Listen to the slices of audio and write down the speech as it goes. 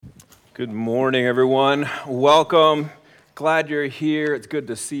Good morning, everyone. Welcome. Glad you're here. It's good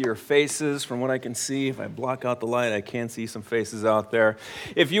to see your faces. From what I can see, if I block out the light, I can see some faces out there.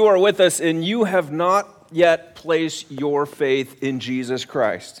 If you are with us and you have not yet placed your faith in Jesus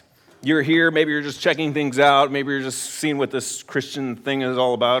Christ, you're here, maybe you're just checking things out, maybe you're just seeing what this Christian thing is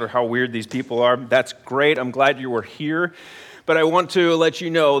all about or how weird these people are. That's great. I'm glad you were here. But I want to let you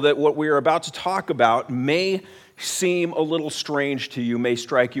know that what we are about to talk about may seem a little strange to you, may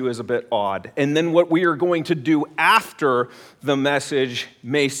strike you as a bit odd. And then what we are going to do after the message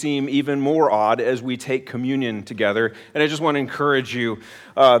may seem even more odd as we take communion together. And I just want to encourage you,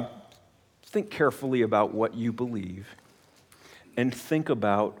 think carefully about what you believe and think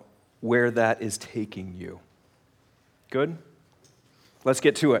about where that is taking you. Good? Let's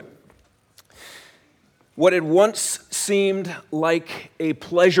get to it. What had once seemed like a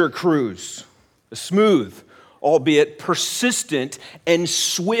pleasure cruise, a smooth, albeit persistent and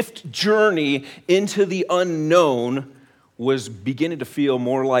swift journey into the unknown, was beginning to feel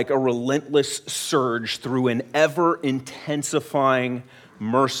more like a relentless surge through an ever-intensifying,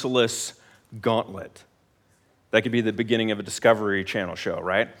 merciless gauntlet. That could be the beginning of a Discovery Channel show,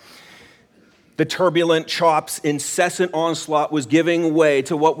 right? The turbulent chop's incessant onslaught was giving way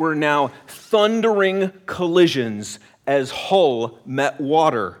to what were now thundering collisions as hull met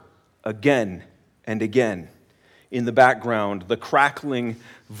water again and again. In the background, the crackling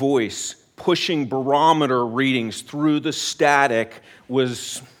voice pushing barometer readings through the static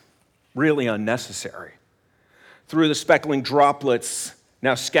was really unnecessary. Through the speckling droplets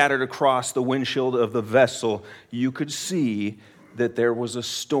now scattered across the windshield of the vessel, you could see that there was a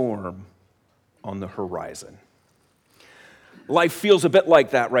storm on the horizon. Life feels a bit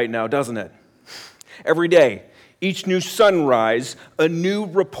like that right now, doesn't it? Every day, each new sunrise, a new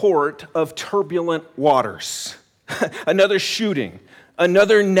report of turbulent waters. Another shooting,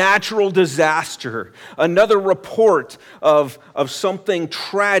 another natural disaster, another report of something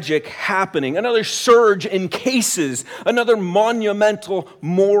tragic happening, another surge in cases, another monumental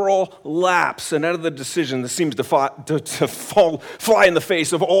moral lapse, another decision that seems to fly in the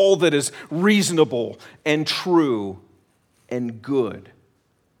face of all that is reasonable and true and good.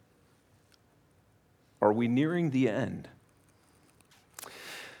 Are we nearing the end? A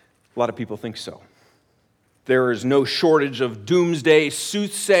lot of people think so. There is no shortage of doomsday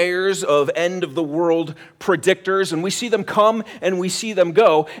soothsayers, of end-of-the-world predictors, and we see them come and we see them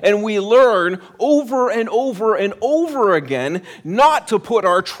go, and we learn over and over and over again not to put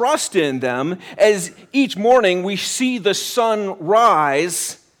our trust in them, as each morning we see the sun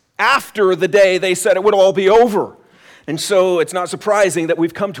rise after the day they said it would all be over. And so it's not surprising that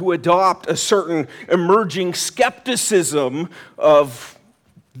we've come to adopt a certain emerging skepticism of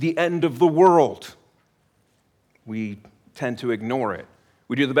the end of the world. We tend to ignore it.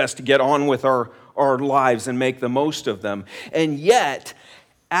 We do the best to get on with our lives and make the most of them. And yet,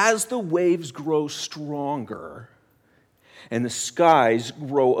 as the waves grow stronger and the skies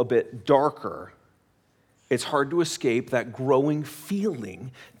grow a bit darker, it's hard to escape that growing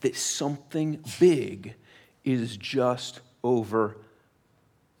feeling that something big is just over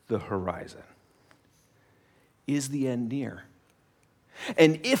the horizon. Is the end near?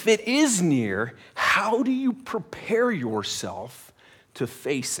 And if it is near, how do you prepare yourself to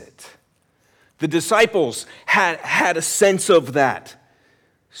face it? The disciples had a sense of that.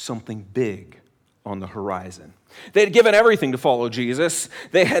 Something big on the horizon. They had given everything to follow Jesus.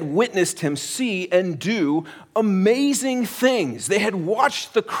 They had witnessed him see and do amazing things. They had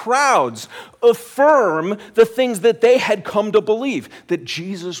watched the crowds affirm the things that they had come to believe, that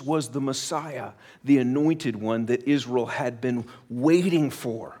Jesus was the Messiah, the anointed one that Israel had been waiting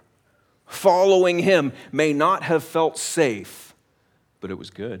for. Following him may not have felt safe, but it was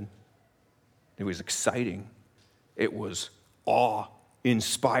good. It was exciting. It was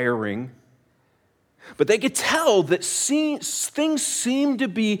awe-inspiring. But they could tell that things seemed to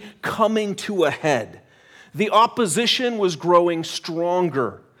be coming to a head. The opposition was growing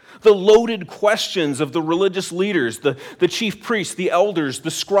stronger. The loaded questions of the religious leaders, the chief priests, the elders,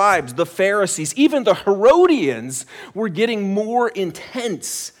 the scribes, the Pharisees, even the Herodians were getting more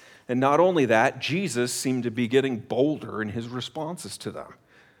intense. And not only that, Jesus seemed to be getting bolder in his responses to them.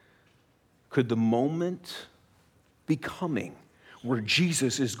 Could the moment be coming where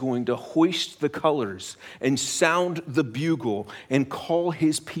Jesus is going to hoist the colors and sound the bugle and call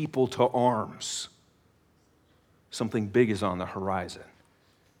his people to arms? Something big is on the horizon.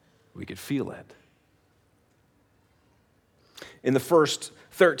 We could feel it. In the first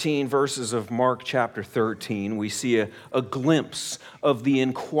 13 verses of Mark chapter 13, we see a glimpse of the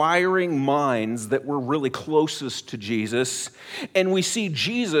inquiring minds that were really closest to Jesus. And we see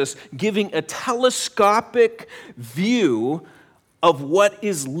Jesus giving a telescopic view of what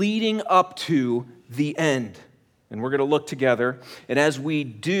is leading up to the end. And we're going to look together. And as we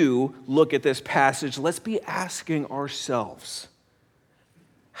do look at this passage, let's be asking ourselves,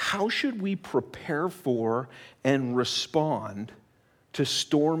 how should we prepare for and respond to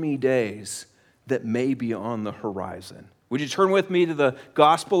stormy days that may be on the horizon? Would you turn with me to the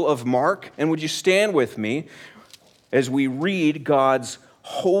Gospel of Mark, and would you stand with me as we read God's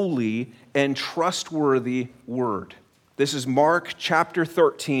holy and trustworthy word? This is Mark chapter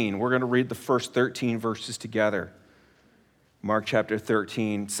 13. We're going to read the first 13 verses together. Mark chapter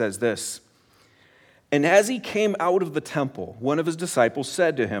 13 says this: "And as he came out of the temple, one of his disciples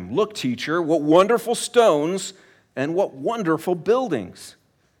said to him, 'Look, teacher, what wonderful stones and what wonderful buildings.'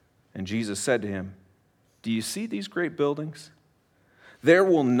 And Jesus said to him, 'Do you see these great buildings? There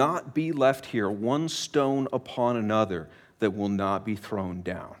will not be left here one stone upon another that will not be thrown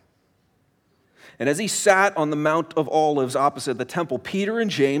down.' And as he sat on the Mount of Olives opposite the temple, Peter and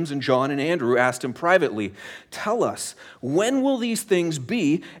James and John and Andrew asked him privately, 'Tell us, when will these things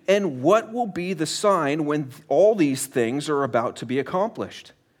be, and what will be the sign when all these things are about to be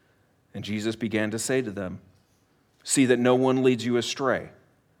accomplished?' And Jesus began to say to them, 'See that no one leads you astray.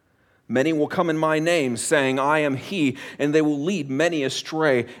 Many will come in my name, saying, I am he, and they will lead many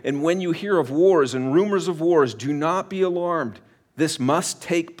astray. And when you hear of wars and rumors of wars, do not be alarmed. This must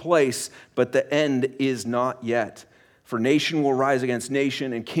take place, but the end is not yet. For nation will rise against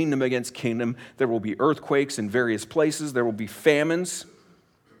nation, and kingdom against kingdom. There will be earthquakes in various places. There will be famines.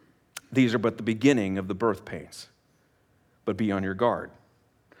 These are but the beginning of the birth pains. But be on your guard.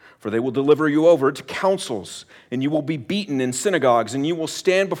 For they will deliver you over to councils, and you will be beaten in synagogues, and you will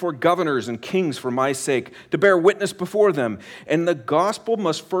stand before governors and kings for my sake, to bear witness before them. And the gospel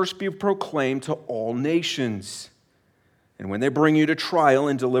must first be proclaimed to all nations. And when they bring you to trial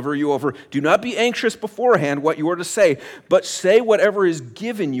and deliver you over, do not be anxious beforehand what you are to say, but say whatever is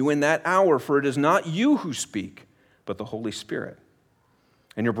given you in that hour, for it is not you who speak, but the Holy Spirit.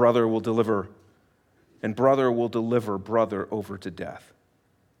 And your brother will deliver brother over to death,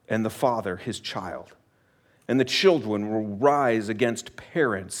 and the father his child. And the children will rise against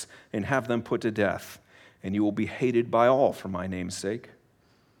parents and have them put to death, and you will be hated by all for my name's sake.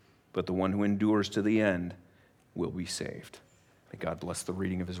 But the one who endures to the end will be saved." May God bless the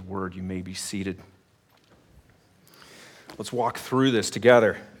reading of his word. You may be seated. Let's walk through this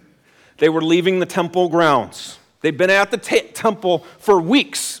together. They were leaving the temple grounds. They've been at the temple for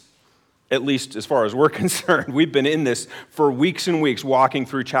weeks, at least as far as we're concerned. We've been in this for weeks and weeks, walking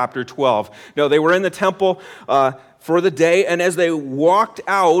through chapter 12. No, they were in the temple for the day, and as they walked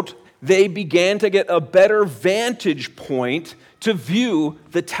out, they began to get a better vantage point to view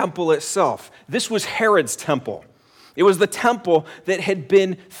the temple itself. This was Herod's temple. It was the temple that had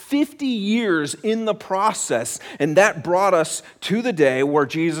been 50 years in the process, and that brought us to the day where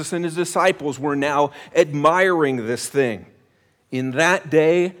Jesus and his disciples were now admiring this thing. In that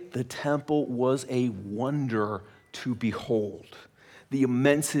day, the temple was a wonder to behold. The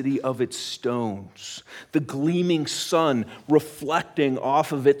immensity of its stones, the gleaming sun reflecting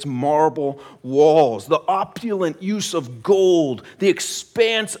off of its marble walls, the opulent use of gold, the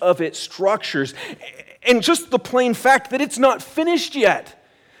expanse of its structures, and just the plain fact that it's not finished yet.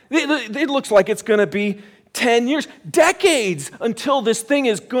 It looks like it's going to be 10 years, decades until this thing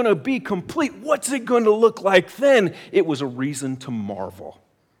is going to be complete. What's it going to look like then? It was a reason to marvel.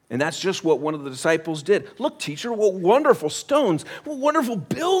 And that's just what one of the disciples did. "Look, teacher, what wonderful stones, what wonderful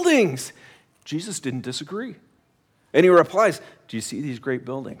buildings." Jesus didn't disagree. And he replies, "Do you see these great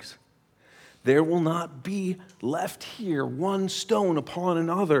buildings? There will not be left here one stone upon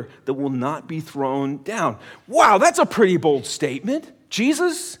another that will not be thrown down." Wow, that's a pretty bold statement.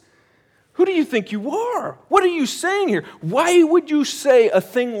 Jesus, who do you think you are? What are you saying here? Why would you say a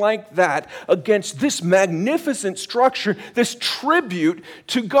thing like that against this magnificent structure, this tribute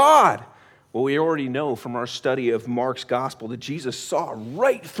to God? Well, we already know from our study of Mark's gospel that Jesus saw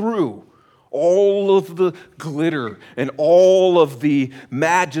right through all of the glitter and all of the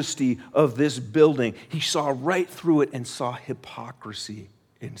majesty of this building. He saw right through it and saw hypocrisy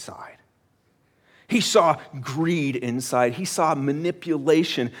inside. He saw greed inside. He saw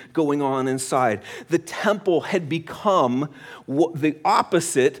manipulation going on inside. The temple had become the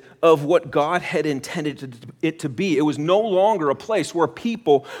opposite of what God had intended it to be. It was no longer a place where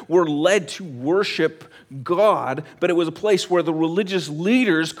people were led to worship God, but it was a place where the religious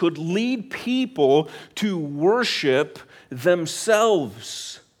leaders could lead people to worship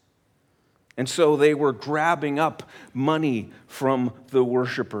themselves. And so they were grabbing up money from the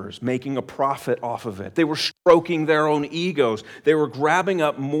worshipers, making a profit off of it. They were stroking their own egos. They were grabbing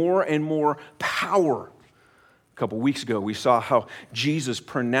up more and more power. A couple weeks ago, we saw how Jesus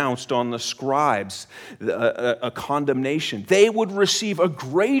pronounced on the scribes a condemnation. They would receive a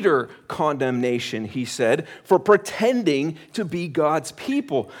greater condemnation, he said, for pretending to be God's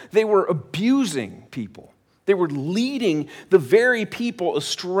people. They were abusing people. They were leading the very people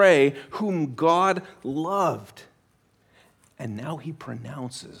astray whom God loved. And now he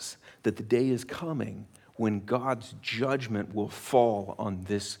pronounces that the day is coming when God's judgment will fall on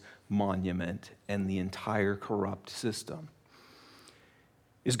this monument and the entire corrupt system.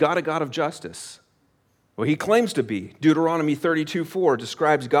 Is God a God of justice? Well, he claims to be. Deuteronomy 32:4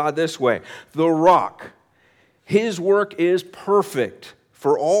 describes God this way: the rock, his work is perfect,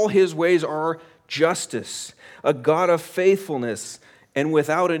 for all his ways are justice, a God of faithfulness and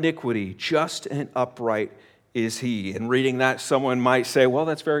without iniquity, just and upright is he. And reading that, someone might say, well,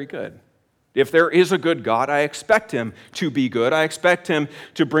 that's very good. If there is a good God, I expect him to be good. I expect him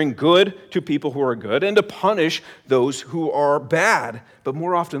to bring good to people who are good and to punish those who are bad. But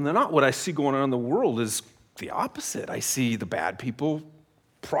more often than not, what I see going on in the world is the opposite. I see the bad people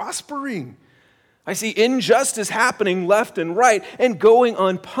prospering. I see injustice happening left and right and going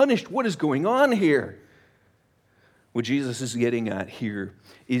unpunished. What is going on here? What Jesus is getting at here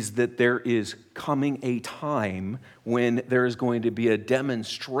is that there is coming a time when there is going to be a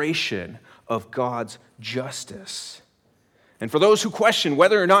demonstration of God's justice. And for those who question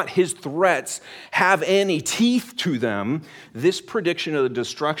whether or not his threats have any teeth to them, this prediction of the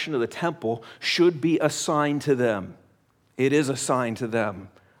destruction of the temple should be a sign to them. It is a sign to them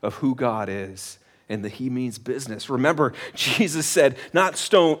of who God is and that he means business. Remember, Jesus said,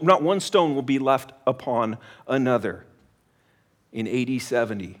 not one stone will be left upon another. In AD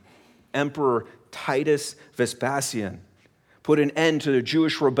 70, Emperor Titus Vespasian put an end to the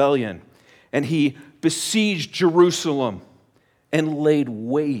Jewish rebellion, and he besieged Jerusalem and laid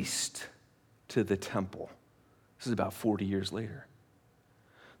waste to the temple. This is about 40 years later.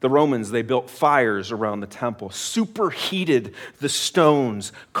 The Romans, they built fires around the temple, superheated the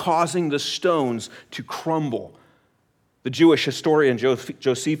stones, causing the stones to crumble. The Jewish historian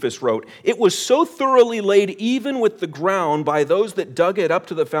Josephus wrote, "It was so thoroughly laid even with the ground by those that dug it up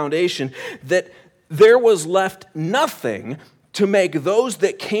to the foundation that there was left nothing to make those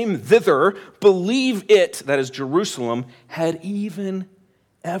that came thither believe it," that is Jerusalem, "had even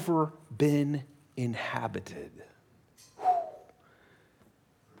ever been inhabited."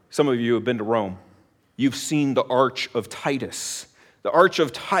 Some of you have been to Rome. You've seen the Arch of Titus. The Arch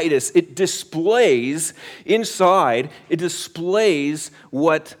of Titus, it displays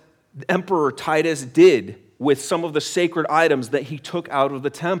what Emperor Titus did with some of the sacred items that he took out of the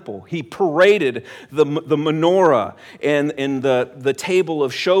temple. He paraded the menorah and the table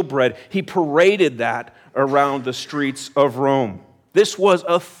of showbread. He paraded that around the streets of Rome. This was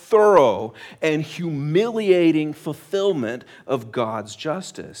a thorough and humiliating fulfillment of God's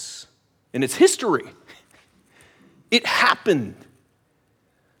justice. And it's history. It happened.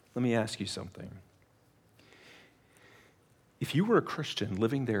 Let me ask you something. If you were a Christian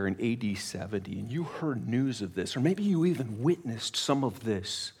living there in AD 70 and you heard news of this, or maybe you even witnessed some of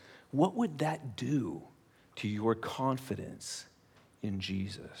this, what would that do to your confidence in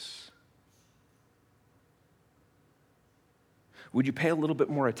Jesus? Would you pay a little bit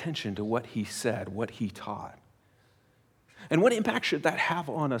more attention to what he said, what he taught? And what impact should that have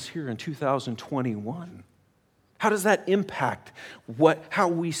on us here in 2021? How does that impact how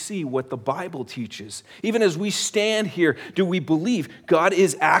we see what the Bible teaches? Even as we stand here, do we believe God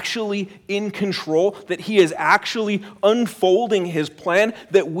is actually in control, that he is actually unfolding his plan,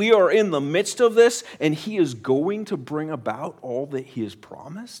 that we are in the midst of this, and he is going to bring about all that he has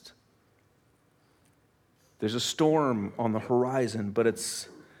promised? There's a storm on the horizon, but it's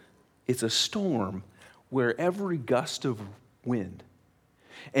a storm where every gust of wind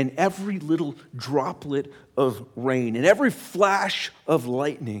and every little droplet of rain and every flash of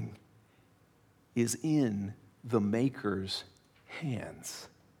lightning is in the Maker's hands.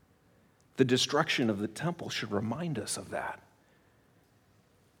 The destruction of the temple should remind us of that.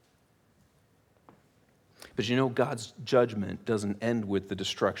 But you know, God's judgment doesn't end with the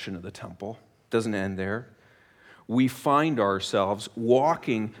destruction of the temple. It doesn't end there. We find ourselves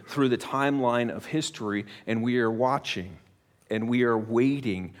walking through the timeline of history, and we are watching, and we are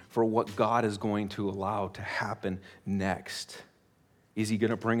waiting for what God is going to allow to happen next. Is he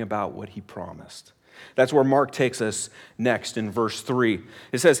going to bring about what he promised? That's where Mark takes us next in verse 3.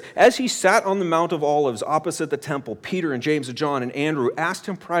 It says, "As he sat on the Mount of Olives opposite the temple, Peter and James and John and Andrew asked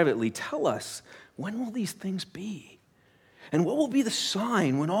him privately, 'Tell us, when will these things be? And what will be the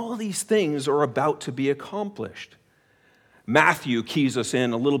sign when all these things are about to be accomplished?'" Matthew keys us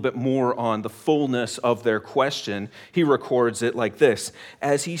in a little bit more on the fullness of their question. He records it like this: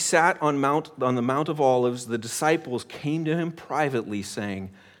 "As he sat on the Mount of Olives, the disciples came to him privately, saying,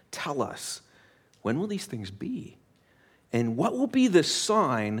 'Tell us, when will these things be? And what will be the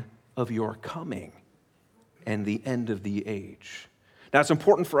sign of your coming and the end of the age?'" Now, it's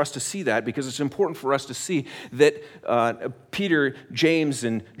important for us to see that because it's important for us to see that Peter, James,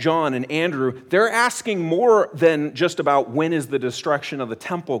 and John, and Andrew, they're asking more than just about when is the destruction of the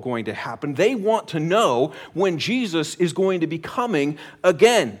temple going to happen. They want to know when Jesus is going to be coming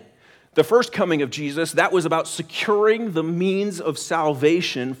again. The first coming of Jesus, that was about securing the means of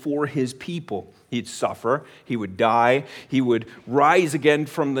salvation for his people. He'd suffer, he would die, he would rise again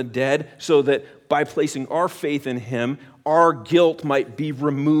from the dead so that by placing our faith in him, our guilt might be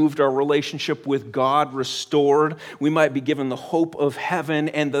removed, our relationship with God restored. We might be given the hope of heaven,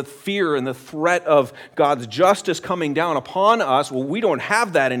 and the fear and the threat of God's justice coming down upon us. Well, we don't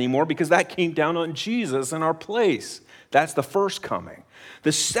have that anymore because that came down on Jesus in our place. That's the first coming.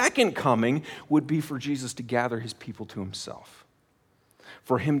 The second coming would be for Jesus to gather his people to himself,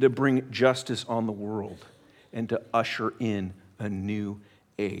 for him to bring justice on the world and to usher in a new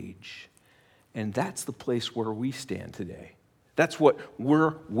age. And that's the place where we stand today. That's what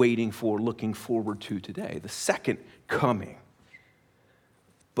we're waiting for, looking forward to today, the second coming.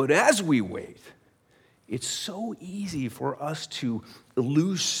 But as we wait, it's so easy for us to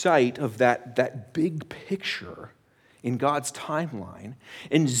lose sight of that big picture in God's timeline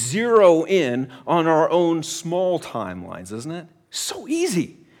and zero in on our own small timelines, isn't it? So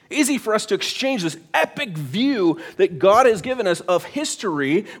easy. Easy for us to exchange this epic view that God has given us of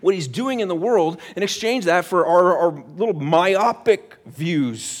history, what he's doing in the world, and exchange that for our little myopic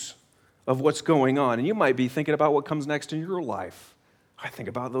views of what's going on. And you might be thinking about what comes next in your life. I think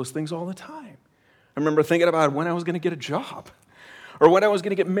about those things all the time. I remember thinking about when I was going to get a job, or when I was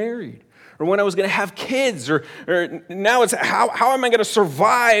going to get married, or when I was going to have kids, or now it's how am I going to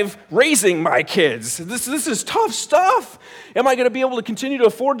survive raising my kids? This is tough stuff. Am I going to be able to continue to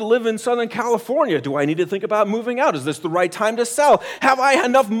afford to live in Southern California? Do I need to think about moving out? Is this the right time to sell? Have I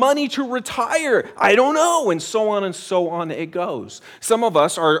enough money to retire? I don't know, and so on it goes. Some of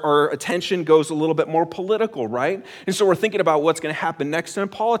us, our attention goes a little bit more political, right? And so we're thinking about what's going to happen next in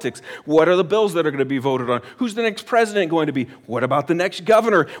politics. What are the bills that are going to be voted on? Who's the next president going to be? What about the next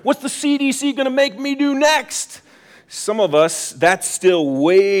governor? What's the CDC going to make me do next? Some of us, that's still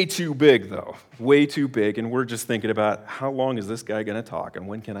way too big, though. Way too big, and we're just thinking about how long is this guy going to talk, and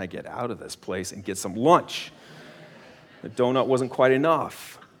when can I get out of this place and get some lunch? The donut wasn't quite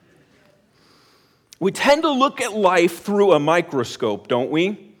enough. We tend to look at life through a microscope, don't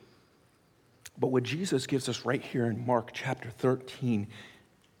we? But what Jesus gives us right here in Mark chapter 13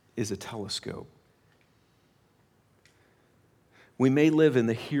 is a telescope. We may live in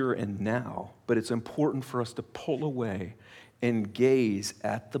the here and now, but it's important for us to pull away and gaze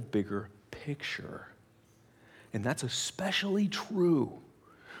at the bigger picture. And that's especially true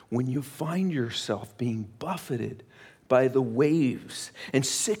when you find yourself being buffeted by the waves and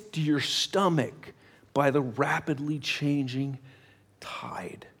sick to your stomach by the rapidly changing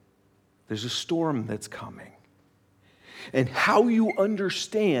tide. There's a storm that's coming. And how you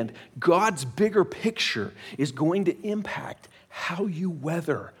understand God's bigger picture is going to impact how you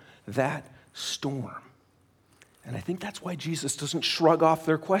weather that storm. And I think that's why Jesus doesn't shrug off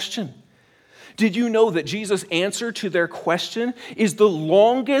their question. Did you know that Jesus' answer to their question is the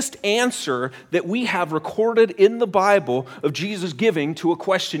longest answer that we have recorded in the Bible of Jesus giving to a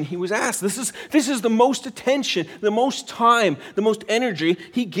question he was asked? This is the most attention, the most time, the most energy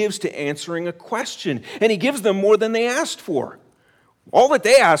he gives to answering a question. And he gives them more than they asked for. All that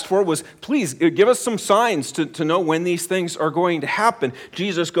they asked for was, please give us some signs to know when these things are going to happen.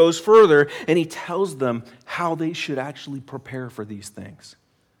 Jesus goes further and he tells them how they should actually prepare for these things,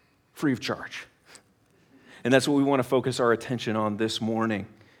 free of charge. And that's what we want to focus our attention on this morning.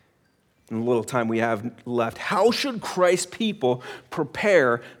 In the little time we have left, how should Christ's people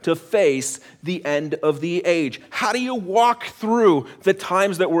prepare to face the end of the age? How do you walk through the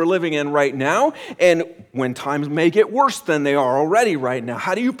times that we're living in right now, and when times may get worse than they are already right now?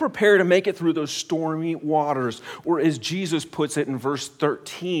 How do you prepare to make it through those stormy waters? Or as Jesus puts it in verse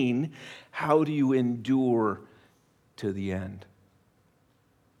 13, how do you endure to the end?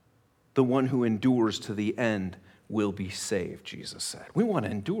 The one who endures to the end will be saved, Jesus said. We want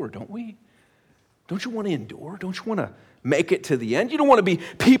to endure, don't we? Don't you want to endure? Don't you want to make it to the end? You don't want to be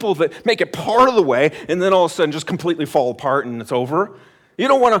people that make it part of the way and then all of a sudden just completely fall apart and it's over. You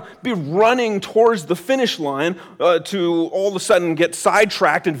don't want to be running towards the finish line to all of a sudden get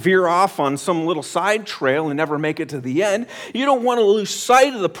sidetracked and veer off on some little side trail and never make it to the end. You don't want to lose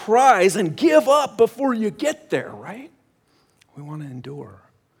sight of the prize and give up before you get there, right? We want to endure.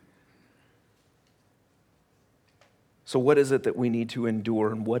 So what is it that we need to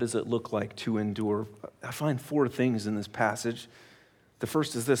endure, and what does it look like to endure? I find 4 things in this passage. The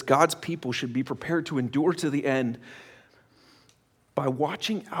first is this: God's people should be prepared to endure to the end by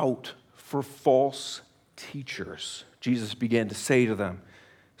watching out for false teachers. Jesus began to say to them,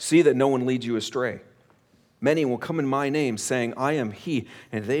 "See that no one leads you astray. Many will come in my name, saying, 'I am he,'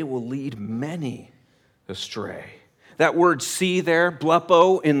 and they will lead many astray." That word "see" there,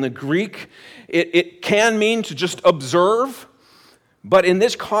 blepo, in the Greek, it can mean to just observe, but in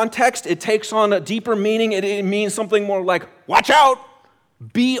this context, it takes on a deeper meaning. It means something more like, watch out,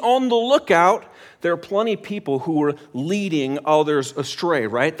 be on the lookout. There are plenty of people who are leading others astray,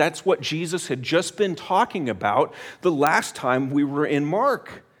 right? That's what Jesus had just been talking about the last time we were in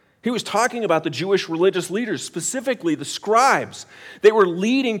Mark. He was talking about the Jewish religious leaders, specifically the scribes. They were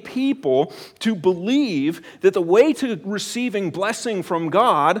leading people to believe that the way to receiving blessing from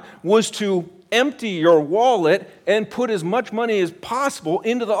God was to empty your wallet and put as much money as possible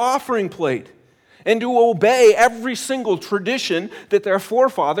into the offering plate and to obey every single tradition that their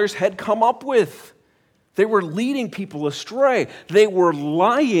forefathers had come up with. They were leading people astray. They were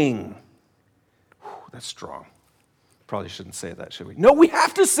lying. Whew, that's strong. Probably shouldn't say that, should we? No, we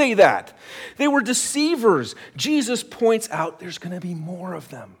have to say that. They were deceivers. Jesus points out there's going to be more of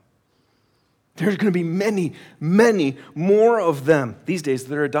them. There's going to be many, many more of them. These days,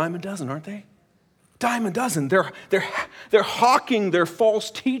 they're a dime a dozen, aren't they? Dime a dozen. They're hawking their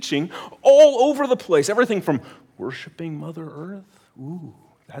false teaching all over the place. Everything from worshiping Mother Earth, ooh,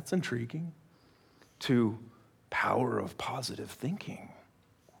 that's intriguing, to power of positive thinking.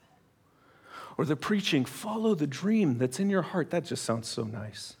 Or the preaching, follow the dream that's in your heart. That just sounds so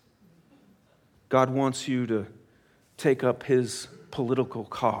nice. God wants you to take up his political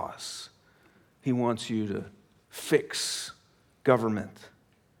cause. He wants you to fix government.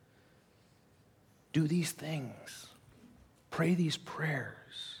 Do these things. Pray these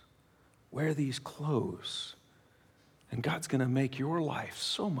prayers. Wear these clothes. And God's going to make your life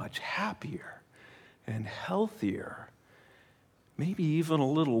so much happier and healthier. Maybe even a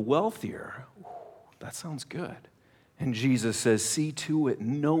little wealthier. Ooh, that sounds good. And Jesus says, see to it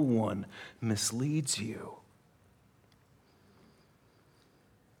no one misleads you.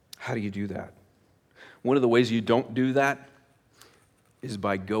 How do you do that? One of the ways you don't do that is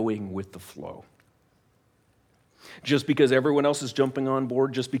by going with the flow. Just because everyone else is jumping on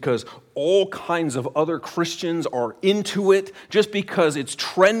board, just because all kinds of other Christians are into it, just because it's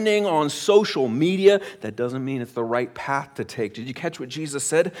trending on social media, that doesn't mean it's the right path to take. Did you catch what Jesus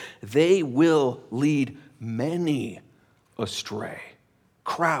said? They will lead many astray.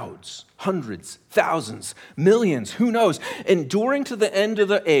 Crowds, hundreds, thousands, millions, who knows? Enduring to the end of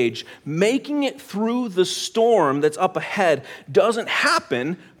the age, making it through the storm that's up ahead doesn't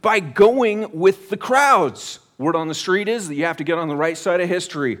happen by going with the crowds. Word on the street is that you have to get on the right side of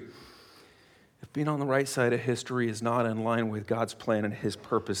history. If being on the right side of history is not in line with God's plan and his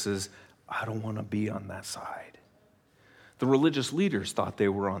purposes, I don't want to be on that side. The religious leaders thought they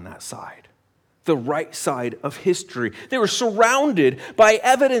were on that side, the right side of history. They were surrounded by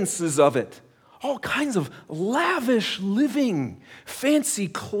evidences of it. All kinds of lavish living, fancy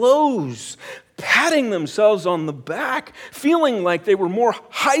clothes, patting themselves on the back, feeling like they were more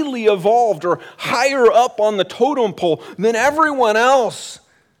highly evolved or higher up on the totem pole than everyone else.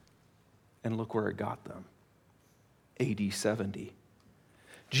 And look where it got them. AD 70.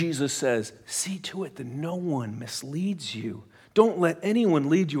 Jesus says, see to it that no one misleads you. Don't let anyone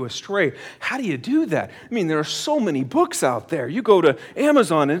lead you astray. How do you do that? I mean, there are so many books out there. You go to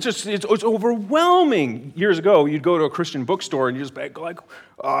Amazon and it's overwhelming. Years ago, you'd go to a Christian bookstore and you just be like,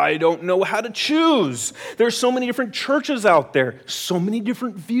 I don't know how to choose. There's so many different churches out there, so many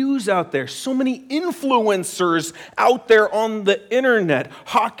different views out there, so many influencers out there on the internet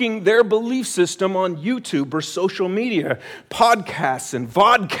hawking their belief system on YouTube or social media, podcasts and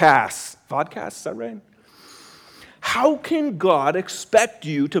vodcasts. Vodcasts, is that right? How can God expect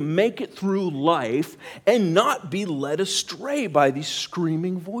you to make it through life and not be led astray by these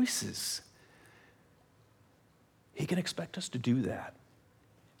screaming voices? He can expect us to do that.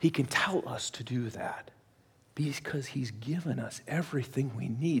 He can tell us to do that because he's given us everything we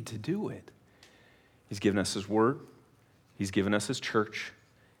need to do it. He's given us his word. He's given us his church.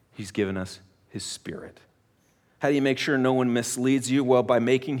 He's given us His Spirit. How do you make sure no one misleads you? Well, by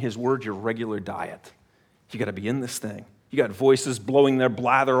making His Word your regular diet. You got to be in this thing. You got voices blowing their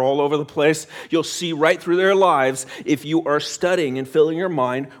blather all over the place. You'll see right through their lives if you are studying and filling your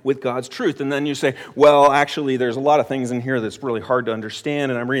mind with God's truth. And then you say, well, actually, there's a lot of things in here that's really hard to understand,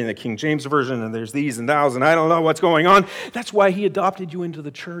 and I'm reading the King James Version, and there's these and thous, and I don't know what's going on. That's why He adopted you into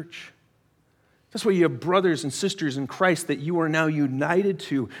the church. That's why you have brothers and sisters in Christ that you are now united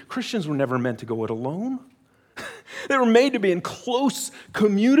to. Christians were never meant to go it alone. They were made to be in close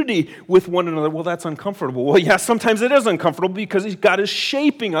community with one another. Well, that's uncomfortable. Well, yeah, sometimes it is uncomfortable because God is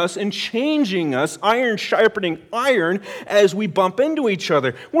shaping us and changing us, iron sharpening iron, as we bump into each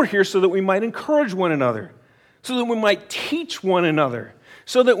other. We're here so that we might encourage one another, so that we might teach one another,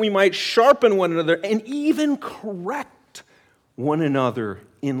 so that we might sharpen one another and even correct one another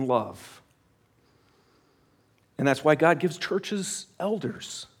in love. And that's why God gives churches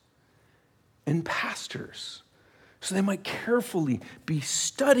elders and pastors, so they might carefully be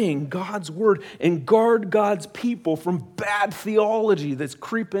studying God's Word and guard God's people from bad theology that's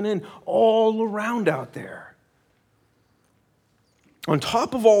creeping in all around out there. On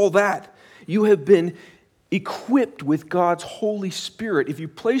top of all that, you have been equipped with God's Holy Spirit. If you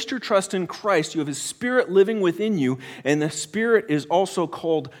placed your trust in Christ, you have His Spirit living within you, and the Spirit is also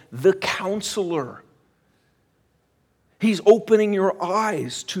called the Counselor. He's opening your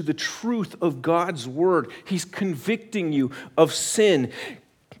eyes to the truth of God's Word. He's convicting you of sin,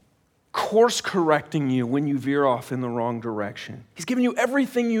 course-correcting you when you veer off in the wrong direction. He's giving you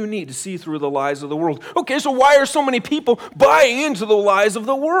everything you need to see through the lies of the world. Okay, so why are so many people buying into the lies of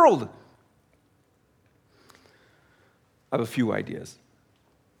the world? I have a few ideas.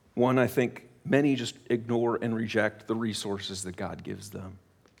 One, I think many just ignore and reject the resources that God gives them.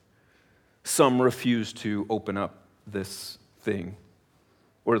 Some refuse to open up this thing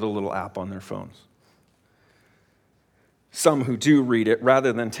or the little app on their phones. Some who do read it,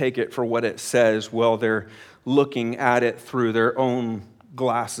 rather than take it for what it says, well, they're looking at it through their own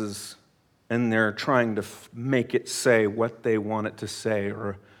glasses and they're trying to make it say what they want it to say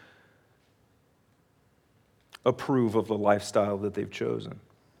or approve of the lifestyle that they've chosen.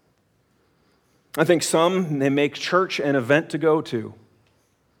 I think some, they make church an event to go to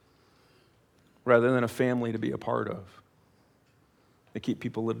rather than a family to be a part of. They keep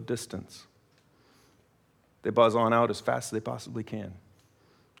people at a distance. They buzz on out as fast as they possibly can.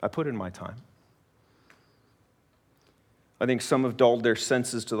 I put in my time. I think some have dulled their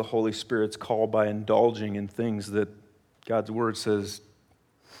senses to the Holy Spirit's call by indulging in things that God's Word says,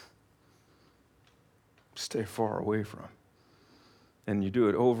 stay far away from. And you do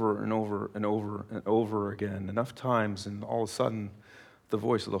it over and over and over and over again, enough times, and all of a sudden, the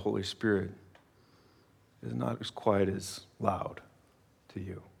voice of the Holy Spirit is not as quite as loud to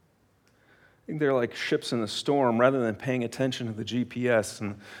you. I think they're like ships in the storm. Rather than paying attention to the GPS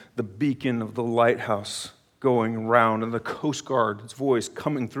and the beacon of the lighthouse going around and the Coast Guard's voice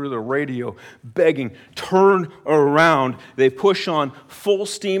coming through the radio begging, turn around, they push on full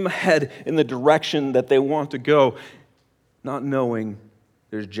steam ahead in the direction that they want to go, not knowing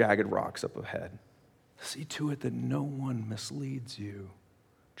there's jagged rocks up ahead. See to it that no one misleads you,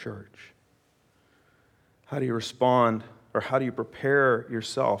 church. How do you respond, or how do you prepare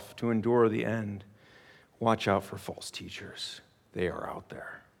yourself to endure the end? Watch out for false teachers. They are out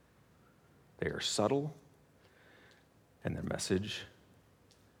there. They are subtle, and their message,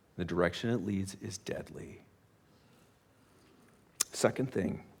 the direction it leads, is deadly. Second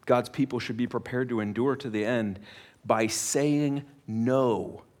thing, God's people should be prepared to endure to the end by saying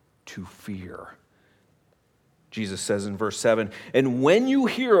no to fear. Jesus says in verse 7, and when you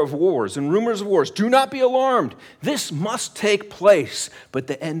hear of wars and rumors of wars, do not be alarmed. This must take place, but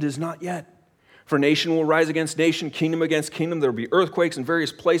the end is not yet. For nation will rise against nation, kingdom against kingdom. There will be earthquakes in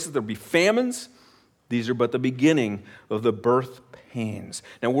various places. There will be famines. These are but the beginning of the birth pains.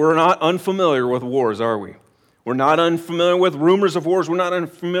 Now, we're not unfamiliar with wars, are we? We're not unfamiliar with rumors of wars. We're not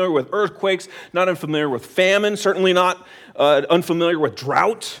unfamiliar with earthquakes, not unfamiliar with famine, certainly not unfamiliar with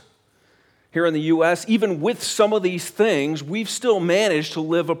drought. Here in the U.S., even with some of these things, we've still managed to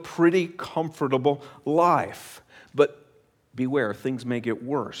live a pretty comfortable life. But beware, things may get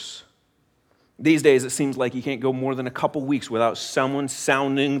worse. These days, it seems like you can't go more than a couple weeks without someone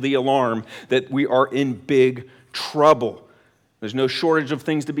sounding the alarm that we are in big trouble. There's no shortage of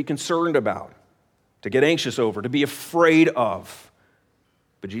things to be concerned about, to get anxious over, to be afraid of.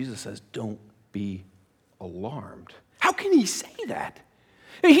 But Jesus says, don't be alarmed. How can he say that?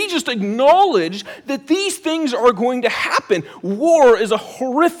 He just acknowledged that these things are going to happen. War is a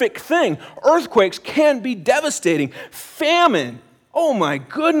horrific thing. Earthquakes can be devastating. Famine Oh my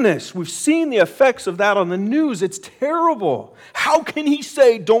goodness, we've seen the effects of that on the news. It's terrible. How can he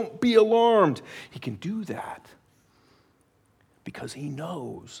say, don't be alarmed? He can do that because he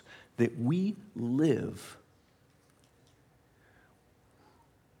knows that we live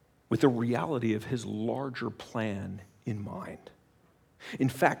with the reality of his larger plan in mind. In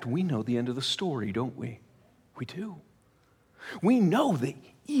fact, we know the end of the story, don't we? We do. We know that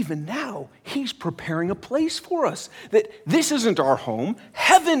even now, he's preparing a place for us. That this isn't our home.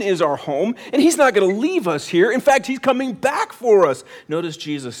 Heaven is our home, and he's not going to leave us here. In fact, he's coming back for us. Notice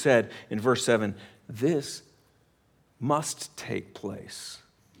Jesus said in verse 7, this must take place.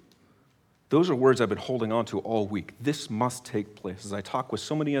 Those are words I've been holding on to all week. This must take place. As I talk with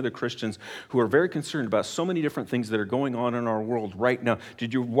so many other Christians who are very concerned about so many different things that are going on in our world right now.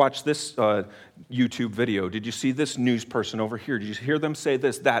 Did you watch this YouTube video? Did you see this news person over here? Did you hear them say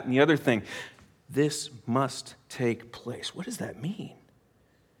this, that, and the other thing? This must take place. What does that mean?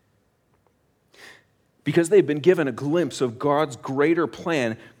 Because they've been given a glimpse of God's greater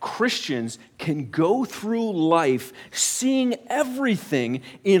plan, Christians can go through life seeing everything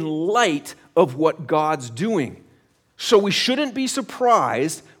in light of what God's doing. So we shouldn't be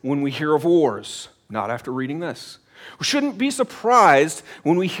surprised when we hear of wars, not after reading this. We shouldn't be surprised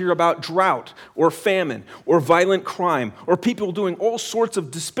when we hear about drought or famine or violent crime or people doing all sorts of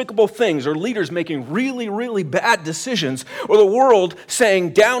despicable things or leaders making really, really bad decisions or the world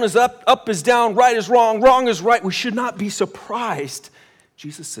saying down is up, up is down, right is wrong, wrong is right. We should not be surprised.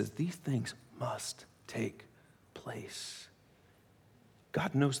 Jesus says these things must take place.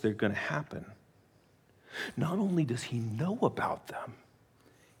 God knows they're going to happen. Not only does he know about them,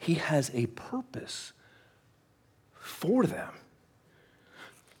 he has a purpose for them.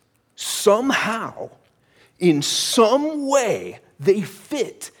 Somehow, in some way, they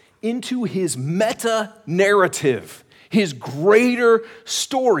fit into his meta-narrative, his greater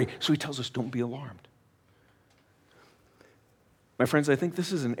story. So he tells us, don't be alarmed. My friends, I think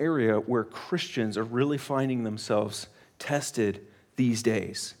this is an area where Christians are really finding themselves tested these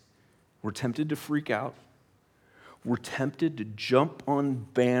days. We're tempted to freak out. We're tempted to jump on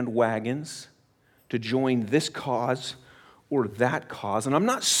bandwagons, to join this cause or that cause. And I'm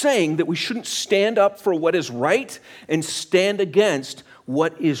not saying that we shouldn't stand up for what is right and stand against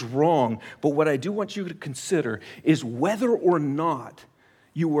what is wrong. But what I do want you to consider is whether or not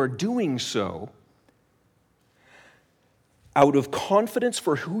you are doing so out of confidence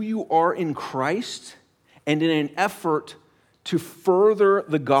for who you are in Christ and in an effort to further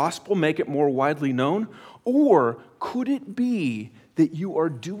the gospel, make it more widely known, or could it be that you are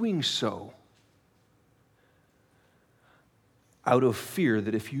doing so out of fear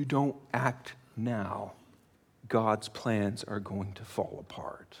that if you don't act now, God's plans are going to fall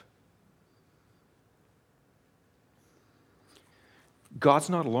apart?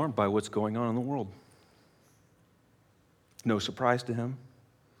 God's not alarmed by what's going on in the world. No surprise to him.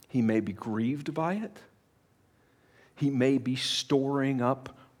 He may be grieved by it. He may be storing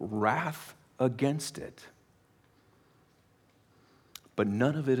up wrath against it. But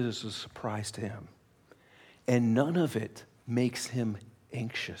none of it is a surprise to him. And none of it makes him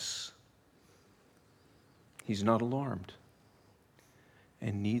anxious. He's not alarmed.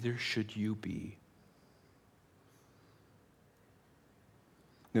 And neither should you be.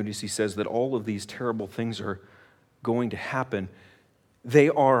 Notice he says that all of these terrible things are going to happen. They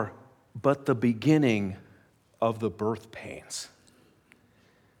are but the beginning of the birth pains.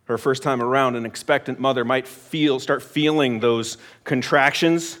 Her first time around, an expectant mother might start feeling those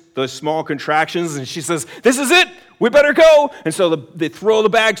contractions, those small contractions, and she says, this is it, we better go. And so they throw the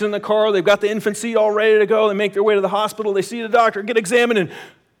bags in the car, they've got the infant seat all ready to go, they make their way to the hospital, they see the doctor, get examined, and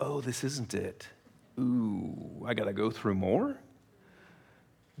oh, this isn't it. Ooh, I gotta go through more?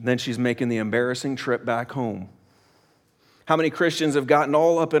 And then she's making the embarrassing trip back home. How many Christians have gotten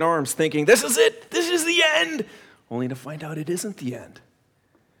all up in arms thinking, this is it, this is the end, only to find out it isn't the end.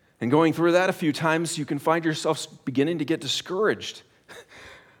 And going through that a few times, you can find yourself beginning to get discouraged.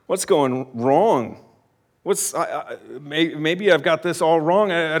 What's going wrong? Maybe I've got this all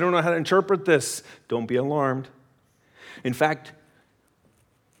wrong. I don't know how to interpret this. Don't be alarmed. In fact,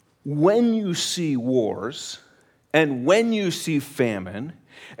 when you see wars, and when you see famine,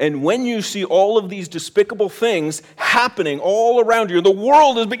 and when you see all of these despicable things happening all around you, the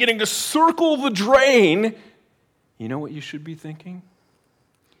world is beginning to circle the drain, you know what you should be thinking?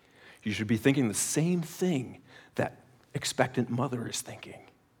 You should be thinking the same thing that expectant mother is thinking.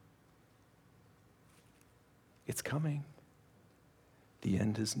 It's coming. The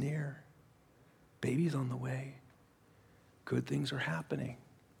end is near. Baby's on the way. Good things are happening.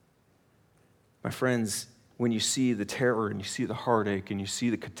 My friends, when you see the terror and you see the heartache and you see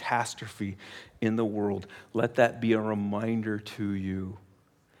the catastrophe in the world, let that be a reminder to you,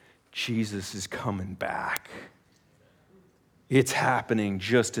 Jesus is coming back. It's happening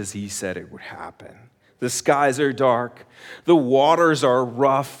just as he said it would happen. The skies are dark. The waters are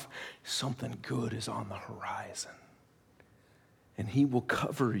rough. Something good is on the horizon. And he will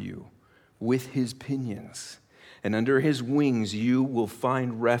cover you with his pinions. And under his wings you will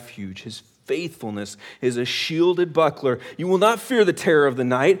find refuge. His faithfulness is a shielded buckler. You will not fear the terror of the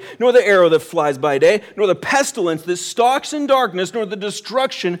night, nor the arrow that flies by day, nor the pestilence that stalks in darkness, nor the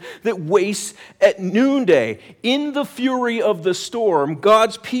destruction that wastes at noonday. In the fury of the storm,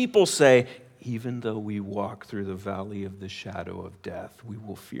 God's people say, even though we walk through the valley of the shadow of death, we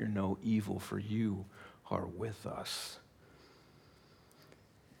will fear no evil, for you are with us.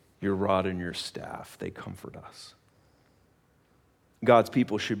 Your rod and your staff, they comfort us. God's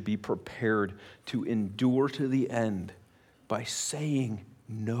people should be prepared to endure to the end by saying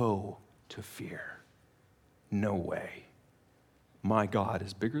no to fear. No way. My God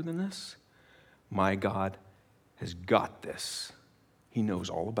is bigger than this. My God has got this. He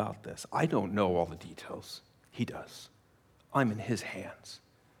knows all about this. I don't know all the details. He does. I'm in his hands.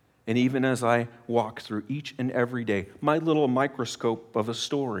 And even as I walk through each and every day, my little microscope of a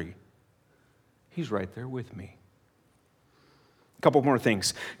story, he's right there with me. A couple more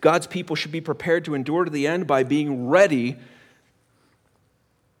things. God's people should be prepared to endure to the end by being ready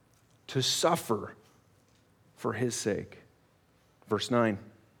to suffer for his sake. Verse 9,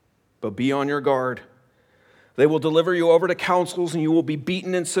 but be on your guard. They will deliver you over to councils, and you will be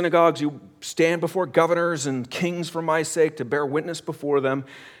beaten in synagogues. You stand before governors and kings for my sake to bear witness before them.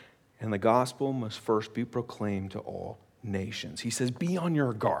 And the gospel must first be proclaimed to all nations. He says, be on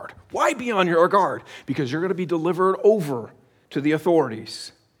your guard. Why be on your guard? Because you're going to be delivered over to the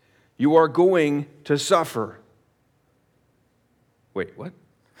authorities. You are going to suffer. Wait, what?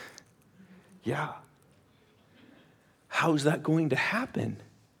 Yeah. How's that going to happen?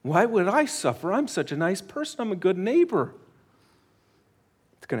 Why would I suffer? I'm such a nice person. I'm a good neighbor.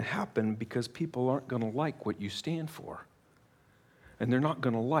 It's going to happen because people aren't going to like what you stand for. And they're not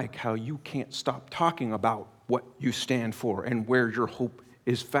going to like how you can't stop talking about what you stand for and where your hope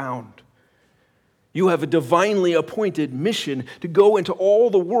is found. You have a divinely appointed mission to go into all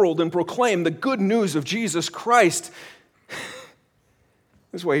the world and proclaim the good news of Jesus Christ.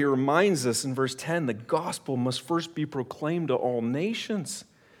 That's why he reminds us in verse 10, the gospel must first be proclaimed to all nations.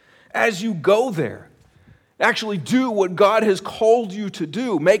 As you go there, actually do what God has called you to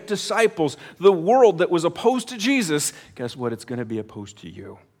do. Make disciples. The world that was opposed to Jesus, guess what? It's going to be opposed to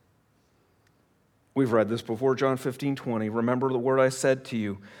you. We've read this before, John 15:20. Remember the word I said to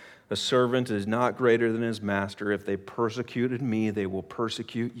you. A servant is not greater than his master. If they persecuted me, they will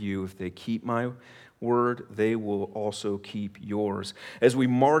persecute you. If they keep my word, they will also keep yours. As we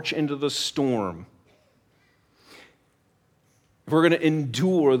march into the storm, if we're going to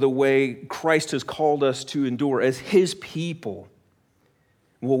endure the way Christ has called us to endure as his people,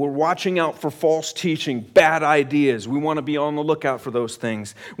 well, we're watching out for false teaching, bad ideas. We want to be on the lookout for those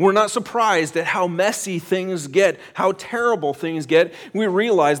things. We're not surprised at how messy things get, how terrible things get. We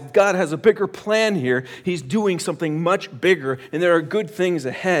realize God has a bigger plan here. He's doing something much bigger, and there are good things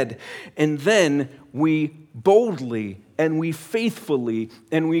ahead. And then we boldly and we faithfully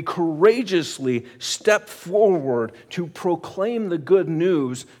and we courageously step forward to proclaim the good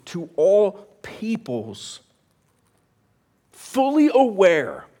news to all peoples, fully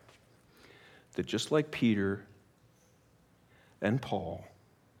aware that just like Peter and Paul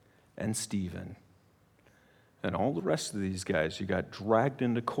and Stephen and all the rest of these guys who got dragged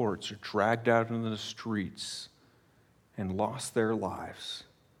into courts or dragged out into the streets and lost their lives,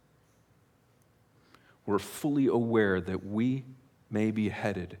 we're fully aware that we may be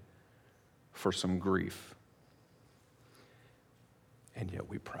headed for some grief. And yet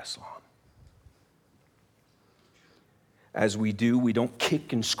we press on. As we do, we don't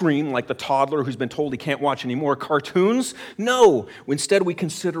kick and scream like the toddler who's been told he can't watch any more cartoons. No, instead we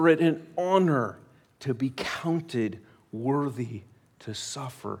consider it an honor to be counted worthy to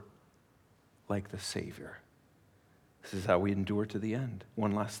suffer like the Savior. This is how we endure to the end.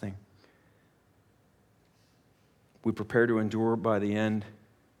 One last thing. We prepare to endure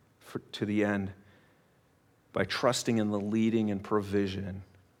to the end by trusting in the leading and provision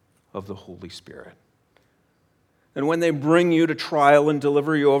of the Holy Spirit. And when they bring you to trial and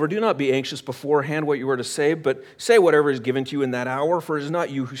deliver you over, do not be anxious beforehand what you are to say, but say whatever is given to you in that hour, for it is not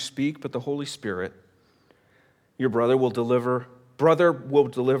you who speak, but the Holy Spirit. Your brother will deliver brother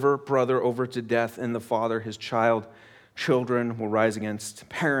over to death, and the father his child. Children will rise against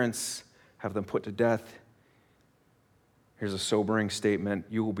parents, have them put to death. Here's a sobering statement.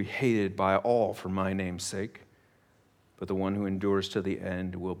 You will be hated by all for my name's sake, but the one who endures to the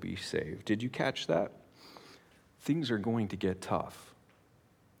end will be saved. Did you catch that? Things are going to get tough.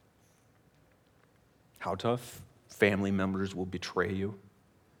 How tough? Family members will betray you.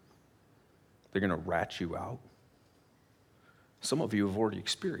 They're going to rat you out. Some of you have already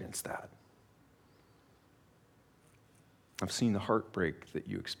experienced that. I've seen the heartbreak that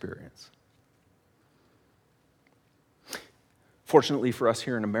you experience. Fortunately for us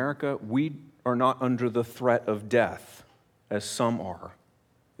here in America, we are not under the threat of death as some are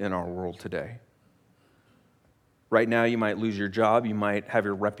in our world today. Right now, you might lose your job, you might have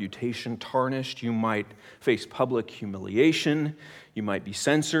your reputation tarnished, you might face public humiliation, you might be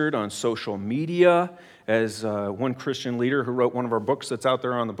censored on social media. As one Christian leader who wrote one of our books that's out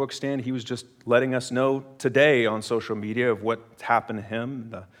there on the bookstand, he was just letting us know today on social media of what's happened to him,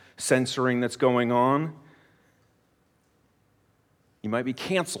 the censoring that's going on. You might be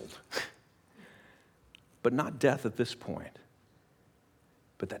canceled, but not death at this point.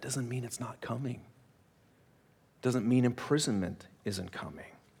 But that doesn't mean it's not coming. Doesn't mean imprisonment isn't coming.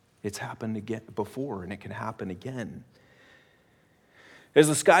 It's happened again before, and it can happen again. As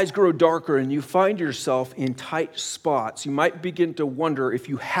the skies grow darker and you find yourself in tight spots, you might begin to wonder if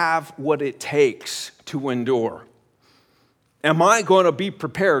you have what it takes to endure. Am I going to be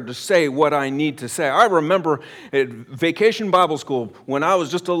prepared to say what I need to say? I remember at Vacation Bible School, when I was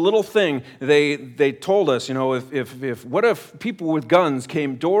just a little thing, they told us, what if people with guns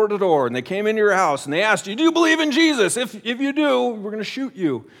came door to door and they came into your house and they asked you, do you believe in Jesus? If you do, we're going to shoot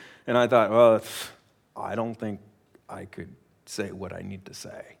you. And I thought, well, I don't think I could say what I need to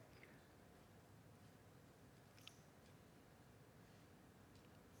say.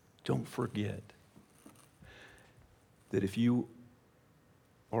 Don't forget that if you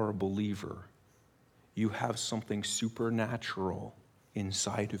are a believer, you have something supernatural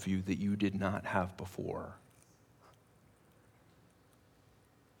inside of you that you did not have before.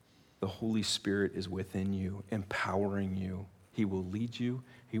 The Holy Spirit is within you, empowering you. He will lead you,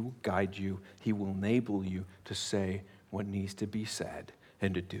 He will guide you, He will enable you to say what needs to be said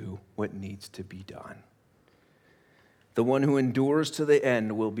and to do what needs to be done. The one who endures to the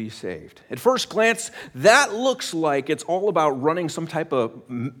end will be saved. At first glance, that looks like it's all about running some type of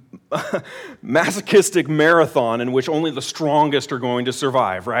masochistic marathon in which only the strongest are going to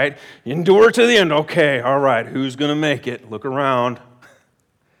survive, right? Endure to the end. Okay, all right, who's going to make it? Look around.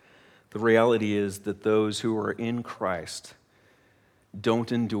 The reality is that those who are in Christ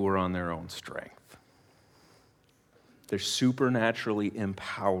don't endure on their own strength. They're supernaturally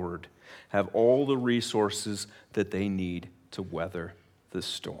empowered, have all the resources that they need to weather the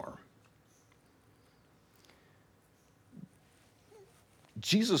storm.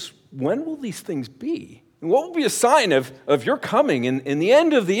 Jesus, when will these things be? And what will be a sign of your coming in the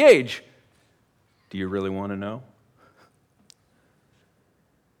end of the age? Do you really want to know?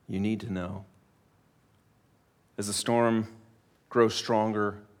 You need to know. As the storm grows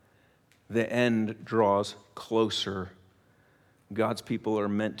stronger, the end draws closer. God's people are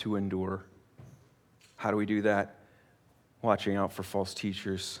meant to endure. How do we do that? Watching out for false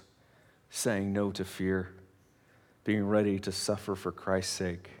teachers, saying no to fear, being ready to suffer for Christ's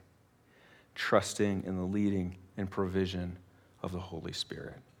sake, trusting in the leading and provision of the Holy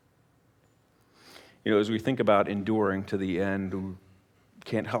Spirit. As we think about enduring to the end, we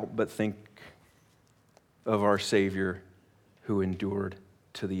can't help but think of our Savior who endured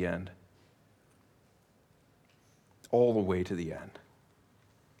to the end. All the way to the end.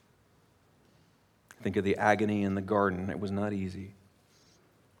 Think of the agony in the garden. It was not easy.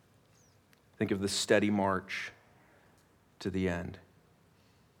 Think of the steady march to the end.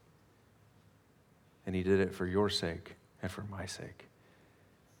 And He did it for your sake and for my sake.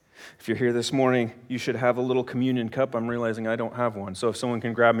 If you're here this morning, you should have a little communion cup. I'm realizing I don't have one. So if someone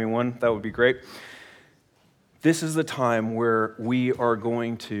can grab me one, that would be great. This is the time where we are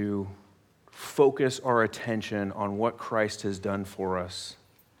going to focus our attention on what Christ has done for us,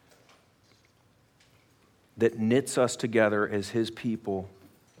 that knits us together as His people,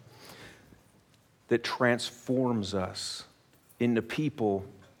 that transforms us into people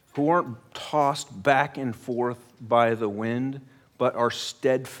who aren't tossed back and forth by the wind, but are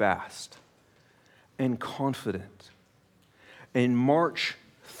steadfast and confident and march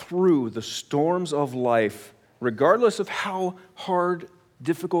through the storms of life, regardless of how hard,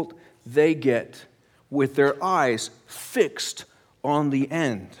 difficult they get, with their eyes fixed on the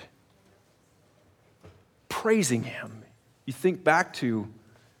end, praising Him. You think back to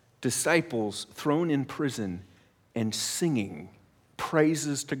disciples thrown in prison and singing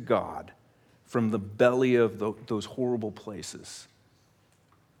praises to God from the belly of those horrible places.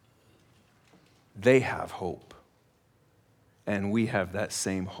 They have hope. And we have that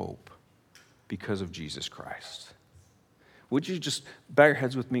same hope because of Jesus Christ. Would you just bow your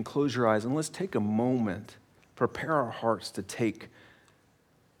heads with me, close your eyes, and let's take a moment, prepare our hearts to take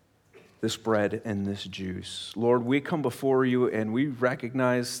this bread and this juice. Lord, we come before you and we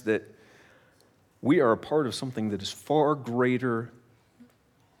recognize that we are a part of something that is far greater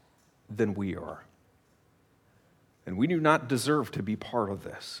than we are. And we do not deserve to be part of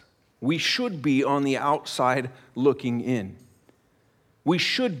this. We should be on the outside looking in. We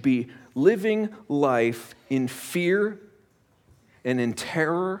should be living life in fear and in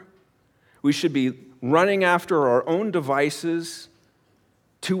terror. We should be running after our own devices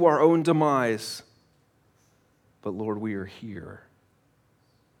to our own demise. But Lord, we are here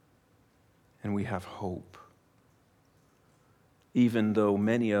and we have hope. Even though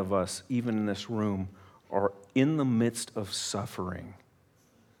many of us, even in this room, are in the midst of suffering,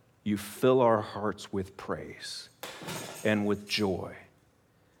 you fill our hearts with praise and with joy.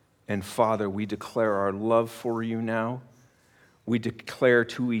 And Father, we declare our love for you now. We declare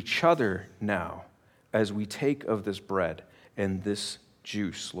to each other now, as we take of this bread and this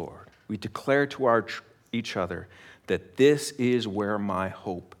juice, Lord, we declare to each other that this is where my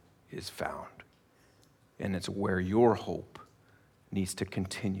hope is found. And it's where your hope needs to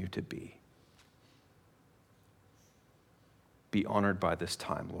continue to be. Be honored by this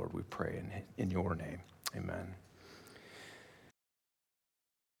time, Lord, we pray in your name. Amen.